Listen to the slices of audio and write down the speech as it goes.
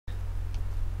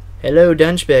Hello,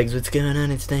 Dunchbags, what's going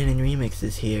on? It's Diamond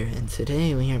Remixes here, and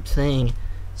today we are playing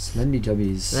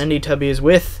Slendytubbies. Slendytubbies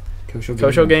with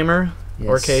Kosho Gamer, yes.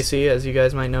 Or Casey, as you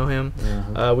guys might know him.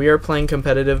 We are playing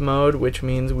competitive mode, which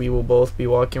means we will both be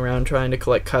walking around trying to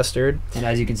collect custard. And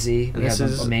as you can see, we have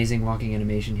an amazing walking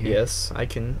animation here. Yes, I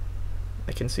can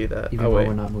see that. Even though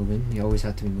we're not moving, you always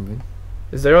have to be moving.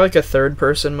 Is there like a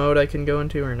third-person mode I can go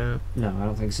into, or no? No, I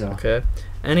don't think so. Okay.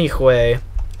 Anyway,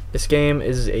 this game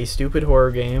is a stupid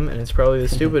horror game, and it's probably the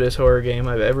stupidest horror game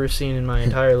I've ever seen in my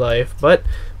entire life. But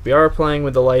we are playing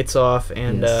with the lights off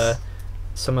and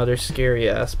some other scary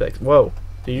aspects. Whoa!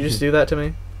 Did you just do that to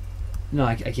me? No,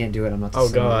 I can't do it. I'm not the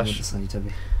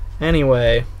Slendytubby.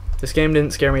 Anyway, this game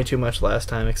didn't scare me too much last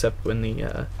time, except when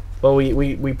the well,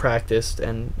 we practiced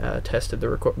and tested the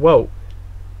record. Whoa!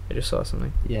 I just saw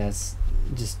something. Yes,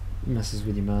 just messes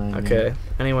with your mind. Okay. Man.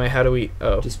 Anyway, how do we?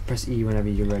 Oh. Just press E whenever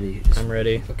you're ready. I'm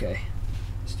ready. Okay.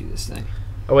 Let's do this thing.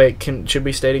 Oh wait, should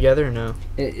we stay together or no?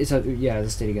 Yeah,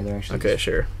 let's stay together actually. Okay,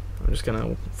 sure. I'm just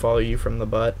gonna follow you from the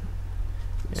butt.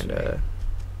 And I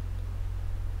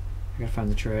gotta find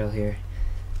the trail here.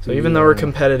 So even though we're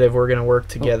competitive, we're gonna work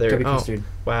together. Oh, custard.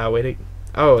 Wow! Wait.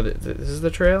 Oh, this is the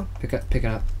trail. Pick it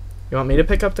up. You want me to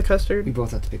pick up the custard? We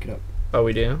both have to pick it up. Oh,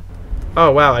 we do.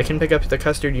 Oh wow! I can pick up the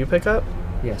custard you pick up.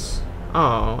 Yes.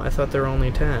 Oh, I thought there were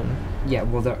only 10. Yeah,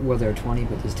 well there are 20,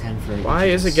 but there's 10 for. Why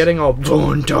is it getting all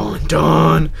dun dun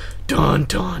dun dun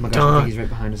dun? Oh my gosh, I think he's right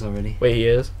behind us already. Wait, he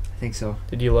is? I think so.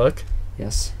 Did you look?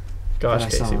 Yes. Gosh,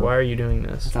 Casey, why are you doing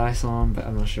this? I thought I saw him, but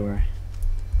I'm not sure.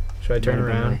 Should I turn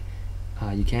around?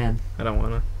 You can. I don't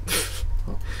wanna.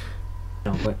 Oh.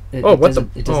 No, but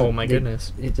oh my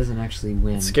goodness! It doesn't actually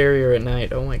win. It's scarier at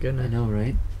night. Oh my goodness! I know,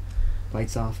 right?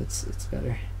 Lights off. It's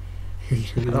better.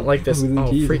 I don't like this.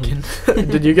 Oh freaking!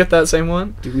 Did you get that same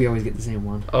one? We always get the same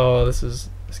one. Oh, this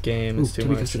game is too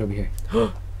much. Custard over here.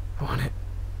 I want it.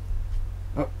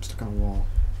 Oh, stuck on a wall.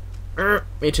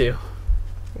 Me too.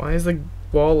 Why is the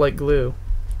wall like glue?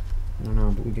 I don't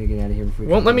know, but we gotta get out of here before.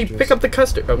 Won't let me pick up the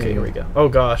custard. Okay, here we go. Oh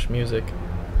gosh, music.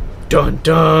 Dun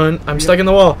dun! I'm stuck in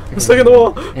the wall. I'm stuck in the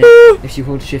wall. And if you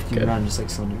hold shift, you run just like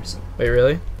Slender. So. Wait,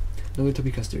 really? Another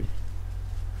tubby custard.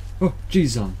 Oh,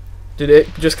 jeez, Did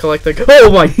it just collect the?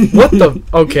 Oh my! What the?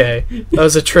 Okay, that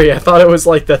was a tree. I thought it was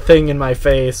like the thing in my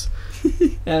face.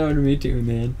 That would me too,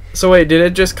 man. So wait, did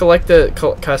it just collect the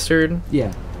custard?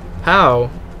 Yeah. How?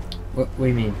 What do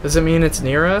you mean? Does it mean it's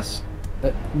near us?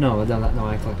 No, no,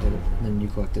 I collected it, and then you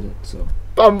collected it, so.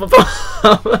 Bum bum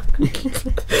bum.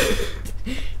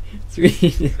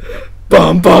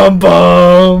 Bum bum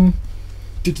bum.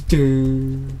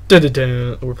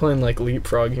 We're playing like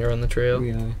leapfrog here on the trail.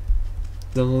 We are.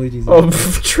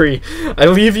 Tree. I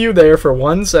leave you there for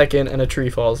 1 second and a tree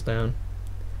falls down.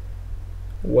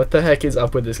 What the heck is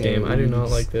up with this game? I do not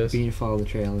like this. We need to follow the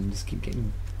trail and just keep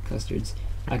getting custards.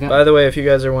 By the way, if you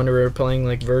guys are wondering, we're playing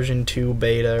like version 2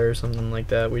 beta or something like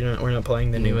that. We're not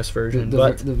playing the newest version.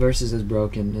 But the versus is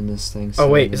broken in this thing. Oh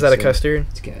wait, is that a custard?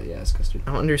 Yeah, it's custard.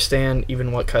 I don't understand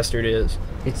even what custard is.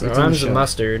 It's rhymes with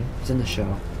mustard. It's in the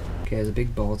show. Okay, there's a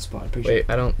big bald spot. Wait,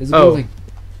 I don't. Oh,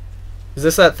 is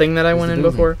this that thing that I went in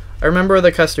before? I remember where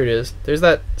the custard is. There's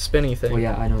that spinny thing. Well,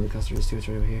 yeah, I know the custard is too. It's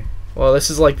right over here. Well, this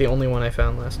is like the only one I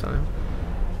found last time.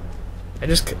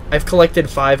 I've collected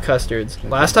 5 custards.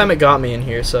 Last time it got me in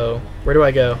here, so where do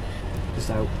I go?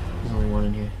 Just out. There's only one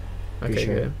in here. Okay,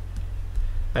 good.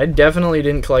 I definitely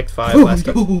didn't collect 5 last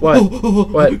time. What?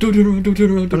 What? Don't turn around, don't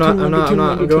turn around, I'm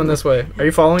not. I'm going this way. Are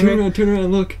you following me? Turn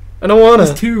around, look. I don't wanna.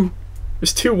 There's 2.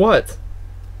 There's 2 what?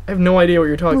 I have no idea what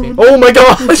you're talking. Oh my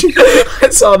gosh! I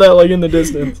saw that like in the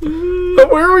distance.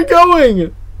 Where are we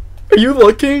going? Are you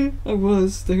looking? I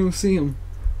was. They're gonna see him.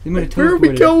 They might have teleported. Where are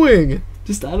we going?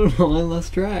 Just, I don't know, I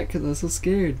lost track because I was so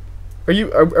scared.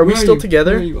 Are we still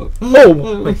together? Oh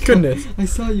my goodness. I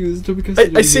saw you.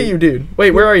 I see you, dude.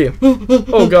 Wait, where are you?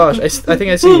 Oh gosh, I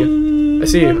think I see you. I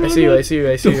see you.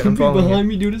 I'm following you. Behind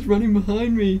me, dude. It's running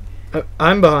behind me.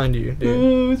 I'm behind you, dude.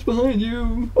 Oh, it's behind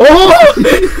you. Oh!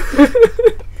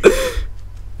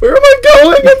 Where am I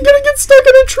going? I'm gonna get stuck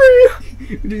in a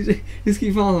tree. Just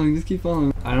keep following. Just keep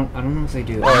following. I don't know if they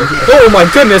do. Oh my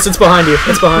goodness! It's behind you.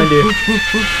 It's behind you.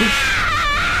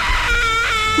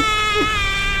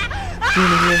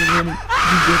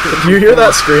 Do you hear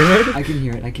that screaming? I can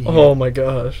hear it. Oh my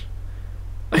gosh!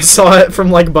 I saw it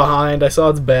from like behind. I saw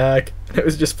its back. It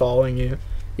was just following you.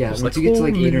 Yeah, once you get to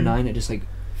like 8 or 9, it just like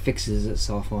fixes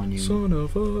itself on you. Son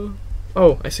of a.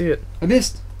 Oh, I see it. I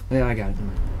missed. Yeah, I got it.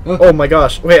 Oh my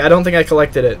gosh! Wait, I don't think I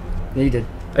collected it. Yeah, you did.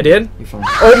 I did? You're fine.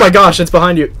 Oh my gosh, it's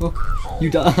behind you. Oh, you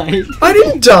died. I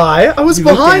didn't die. I was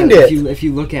behind it. If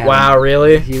you look at wow, him,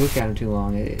 really? If you look at him too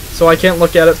long, so I can't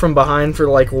look at it from behind for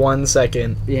like 1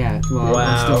 second. Yeah. Well, wow.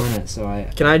 I'm still in it, so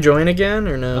I. Can I join again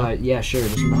or no? Yeah, sure.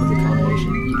 Just remember the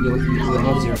combination. You'll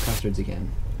have 0 custards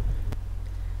again.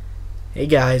 Hey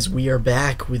guys, we are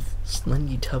back with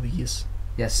Slendytubbies.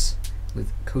 Yes,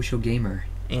 with Kosho Gamer.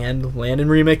 And Landon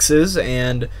Remixes,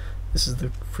 and this is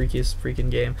the freakiest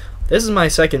freaking game. This is my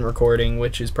second recording,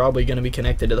 which is probably going to be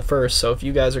connected to the first, so if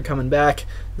you guys are coming back,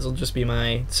 this will just be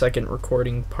my second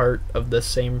recording part of the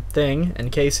same thing,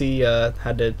 and Casey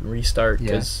had to restart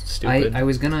because stupid. I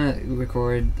was going to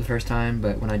record the first time,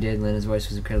 but when I did, Landon's voice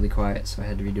was incredibly quiet, so I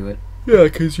had to redo it. Yeah,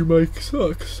 because your mic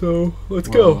sucks, so let's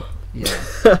go. Yeah.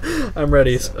 I'm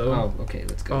ready. Oh, okay,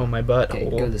 let's go. Oh, my butthole.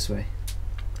 Okay, go this way.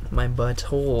 My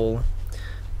butthole.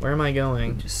 Where am I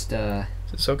going? Just, It's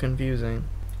so confusing.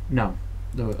 No,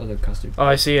 the other custard. Oh,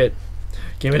 I see it.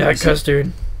 Give me that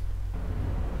custard.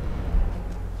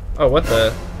 Oh, what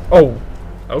the? Oh,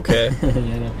 okay.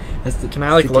 Yeah, no. That's the Can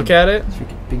I, like, look at it?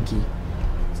 Freaking pinky.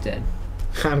 It's dead.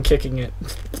 I'm kicking it.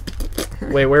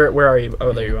 Wait, where are you?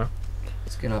 Oh, there you are.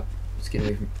 Let's get up. Let's get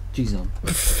away from G-Zone.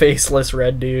 Faceless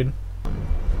red dude.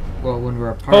 Well, when we're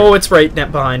apart... Oh, it's right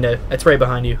behind it. It's right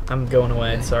behind you. I'm going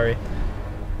away. Okay. Sorry.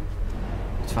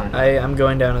 It's fine. I'm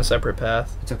going down a separate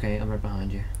path. It's okay. I'm right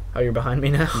behind you. Oh, you're behind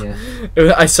me now?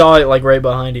 Yeah. I saw it, like, right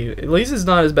behind you. At least it's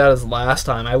not as bad as last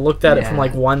time. I looked at it from,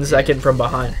 like, 1 second from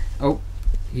behind. Oh,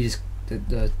 he just...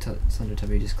 The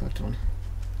Slendertubby just collected one.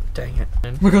 Dang it.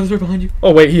 Oh my god, it's right behind you.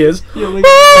 Oh, wait, he is? Yeah, like...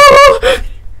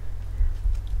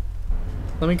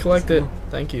 Let me collect it.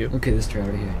 Thank you. Okay, this tray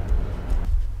over here.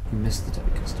 You missed the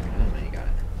tubby custard. I don't know you got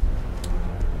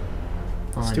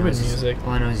it. Stupid music.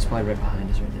 All I know is he's probably right behind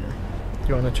us right now.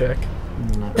 You want to check?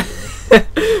 Not really.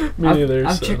 Me neither.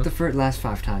 I've checked the last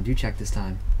 5 times. You checked this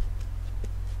time.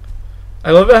 I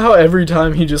love it how every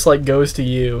time he just, like, goes to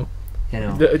you. You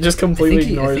know. Just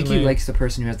completely ignores me. I think he likes the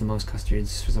person who has the most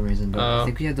custards for some reason, but I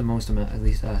think we had the most amount, at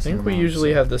least. I think we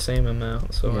usually have the same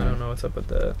amount, so I don't know what's up with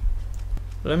that.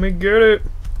 Let me get it.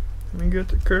 Let me get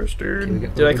the custard. Okay,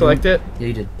 did I collect it? Yeah,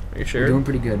 you did. Are you sure? We're doing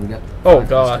pretty good. We got. Oh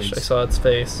gosh, I saw its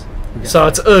face. Saw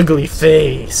its ugly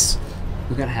face.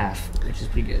 We got half, which is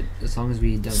pretty good. As long as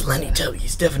we don't.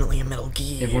 Slendytubbies definitely a Metal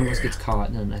Gear. If one of us gets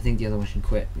caught, then I think the other one should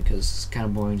quit because it's kind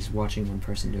of boring just watching one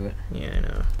person do it. Yeah, I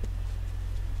know.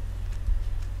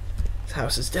 This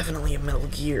house is definitely a Metal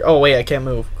Gear. Oh wait, I can't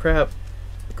move. Crap.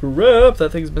 Crap!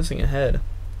 That thing's missing a head.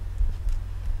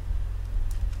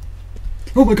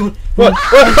 Oh my god! What?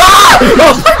 Ah! Oh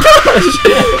my gosh!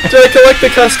 Did I collect the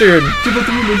custard? Jump out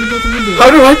the window! Jump out the window!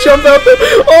 How do I jump out the?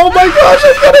 Oh my gosh!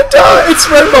 I'm gonna die! It's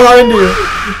right behind you.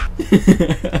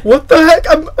 What the heck?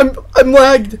 I'm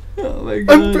lagged. Oh my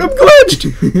god! I'm glitched.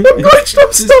 I'm glitched.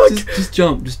 I'm stuck. Just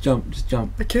jump! Just jump! Just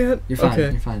jump! I can't. You're fine.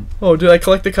 Okay. You're fine. Oh, did I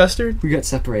collect the custard? We got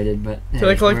separated, but did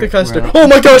I collect the custard? Oh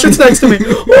my gosh! It's next to me.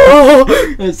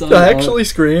 Oh! Did I actually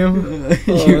scream?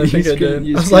 Oh, I think I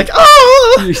did. I was like,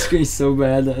 oh! You screamed so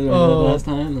bad that last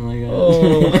time. Oh my god.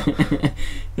 Oh.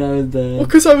 That was the. Well,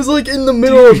 because I was like in the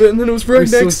middle of it, and then it was right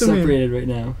next to me. We're so separated right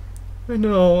now. I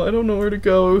know. I don't know where to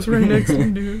go. It was right next to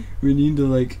me, dude. We need to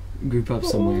like group up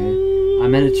somewhere.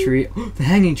 I'm at a tree. The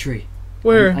hanging tree.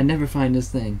 Where? I never find this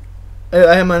thing.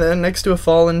 I am next to a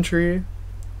fallen tree.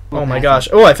 Oh my gosh.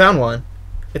 Oh, I found one.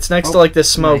 It's next to like this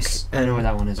smoke. Nice. I know where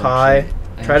that one is. Pie.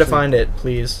 Try to find it,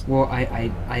 please. Well,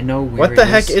 I know where. What the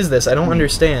heck is this? I don't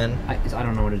understand. I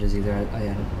don't know what it is either.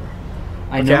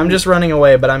 I know. I'm just running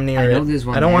away, but I'm near it. I know there's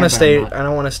one. I don't want to stay. I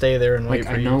don't want to stay there and wait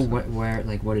for you. I know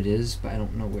what it is, but I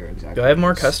don't know where exactly. Do I have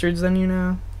more custards than you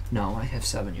now? No, I have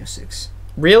 7. You have 6.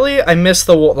 Really? I missed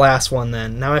the last one.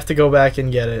 Then now I have to go back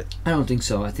and get it. I don't think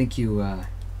so. I think you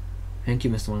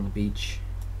missed the one on the beach.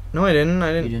 No, I didn't.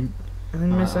 I didn't. You didn't. I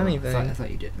didn't miss anything. I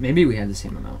thought you did. Maybe we had the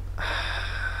same amount.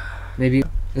 Maybe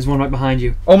there's one right behind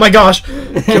you. Oh my gosh!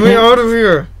 Get me out of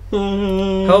here!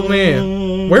 Help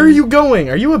me! Where are you going?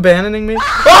 Are you abandoning me?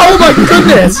 Oh my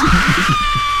goodness!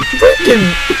 Freaking!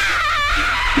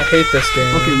 I hate this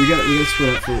game. Okay, we got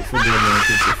split up for good now.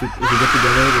 If we get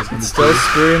together, there's gonna be still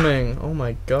screaming. Oh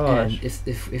my gosh! And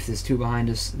if there's 2 behind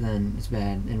us, then it's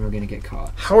bad, and we're gonna get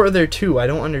caught. How are there 2? I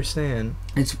don't understand.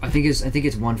 I think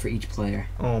it's 1 for each player.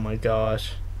 Oh my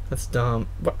gosh, that's dumb.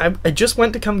 I just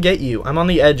went to come get you. I'm on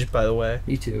the edge, by the way.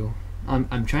 Me too.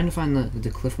 I'm trying to find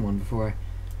the cliff one before.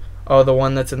 Oh, the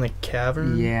one that's in the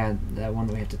cavern? Yeah, that one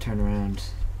that we have to turn around.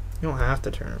 You don't have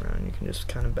to turn around. You can just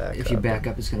kind of back up. If you back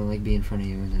up, it's going to like be in front of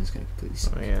you, and then it's going to completely...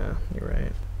 Oh, yeah. You're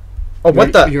right. Oh,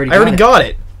 what the? I already got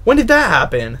it. When did that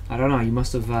happen? I don't know. You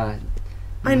must have... I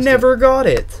never got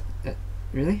it.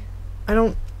 Really? I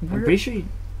don't... I'm pretty sure you...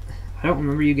 I don't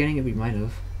remember you getting it, but you might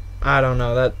have. I don't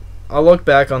know. That I'll look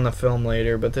back on the film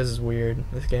later, but this is weird.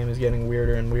 This game is getting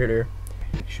weirder and weirder.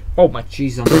 Oh my.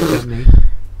 Jeez, jumped me.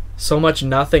 So much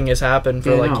nothing has happened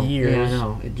for like years. Yeah, I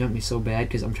know. It jumped me so bad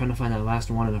because I'm trying to find that last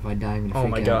one, and if I die, I'm gonna freak out. Oh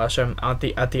my gosh, I'm at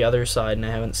the other side and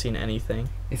I haven't seen anything.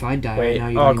 If I die Wait, right now,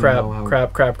 you oh don't crap, even know how...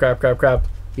 crap.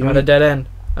 I'm at a dead end.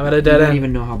 I'm at a dead You don't end.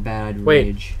 even know how bad I'd Wait.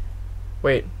 rage.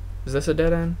 Wait, is this a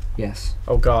dead end? Yes.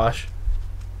 Oh gosh.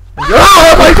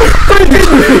 Oh my god!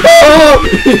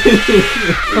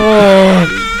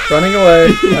 Oh! Running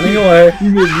away. You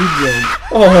made me jump.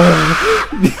 Oh!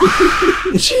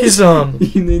 Jeez,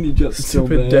 You made me jump so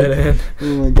stupid bad. dead end.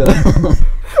 Oh my god.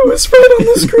 It was right on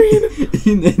the screen.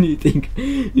 And then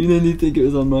you think it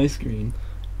was on my screen.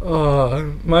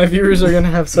 Oh, my viewers are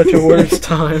gonna have such a worse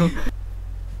time.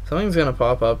 Something's gonna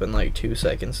pop up in like 2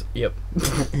 seconds. Yep.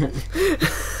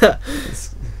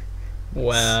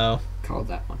 Wow. Called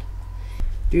that one.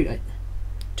 Dude,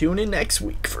 Tune in next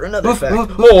week for another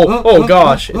fact. Oh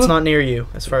gosh, it's not near you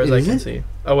as far as I can see.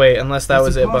 Oh wait, unless that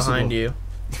was it behind you.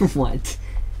 What?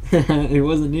 It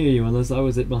wasn't near you unless that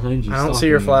was it behind you. I don't see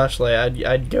your flashlight.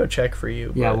 I'd go check for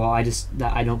you. Yeah, well, I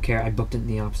don't care. I booked it in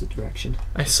the opposite direction.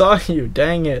 I saw you.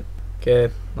 Dang it.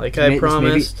 Okay, like I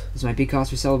promised. This might be cause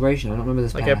for celebration. I don't remember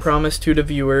this. Like path. I promised to the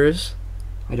viewers.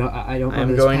 I don't.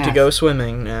 I'm going to go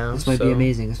swimming now. This might be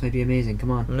amazing. This might be amazing.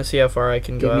 Come on. I'm gonna see how far I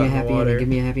can go out in the water. Give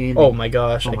me a happy ending. Oh my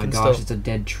gosh! Oh I my can gosh! still. It's a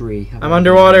dead tree. I'm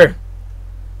underwater.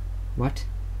 What?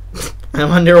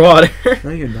 I'm underwater. No,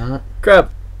 you're not.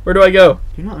 Crap! Where do I go?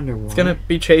 You're not underwater. It's gonna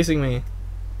be chasing me.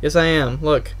 Yes, I am.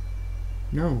 Look.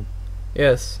 No.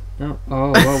 Yes. No.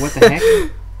 Oh, well, what the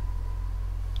heck?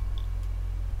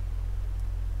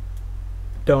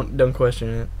 Don't question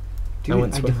it. Dude,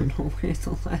 I don't know where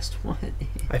the last one is.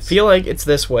 I feel like it's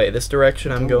this way. This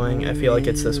direction I'm going, I feel like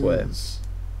it's this way.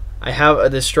 I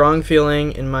have this strong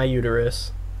feeling in my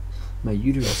uterus. My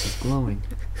uterus is glowing.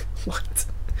 What?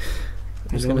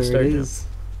 I'm just gonna start now.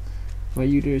 My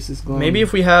uterus is glowing. Maybe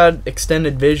if we had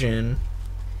extended vision,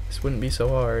 this wouldn't be so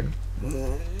hard.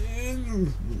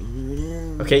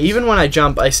 Okay, even when I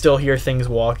jump, I still hear things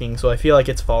walking, so I feel like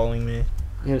it's following me.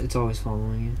 Yeah, it's always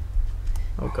following you.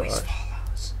 Oh god.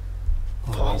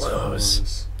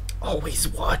 Follows. Always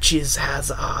watches,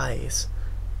 has eyes.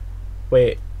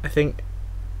 Wait, I think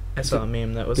I saw a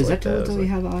meme that was does like that. Does that tell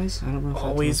you like, have eyes? I don't know if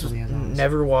always that has eyes.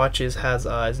 never watches, has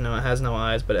eyes. No, it has no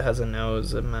eyes, but it has a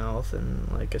nose, a mouth,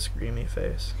 and like a screamy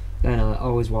face. I know,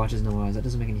 always watches, no eyes. That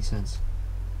doesn't make any sense.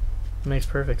 It makes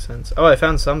perfect sense. Oh, I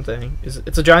found something.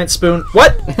 It's a giant spoon.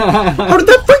 What? How did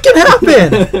that freaking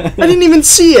happen? I didn't even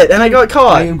see it, and I got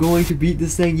caught. I am going to beat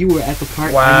this thing. You were at the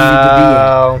part wow.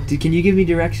 I needed to be at. Can you give me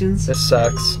directions? This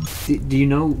sucks. Do you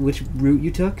know which route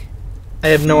you took? I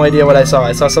have no idea what I saw.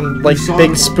 I saw some like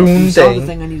big spoon you thing. saw the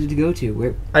thing I needed to go to.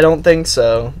 Where? I don't think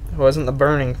so. It wasn't the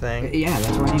burning thing. Yeah,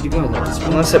 that's where I need to go.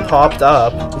 Unless it popped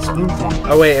up. The spoon thing.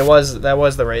 Oh wait, that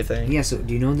was the right thing. Yeah. So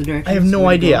do you know the directions? I have no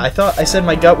idea. I thought I said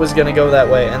my gut was gonna go that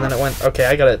way, and then it went. Okay,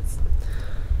 I got it.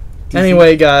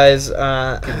 Anyway, guys,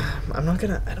 I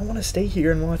don't want to stay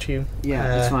here and watch you. Yeah,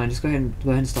 that's fine. Just go ahead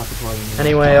and stop recording.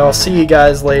 Anyway, I'll see you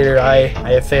guys later. I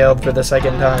have failed for the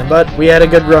second time, but we had a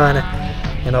good run,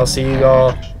 and I'll see you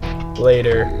all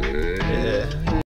later.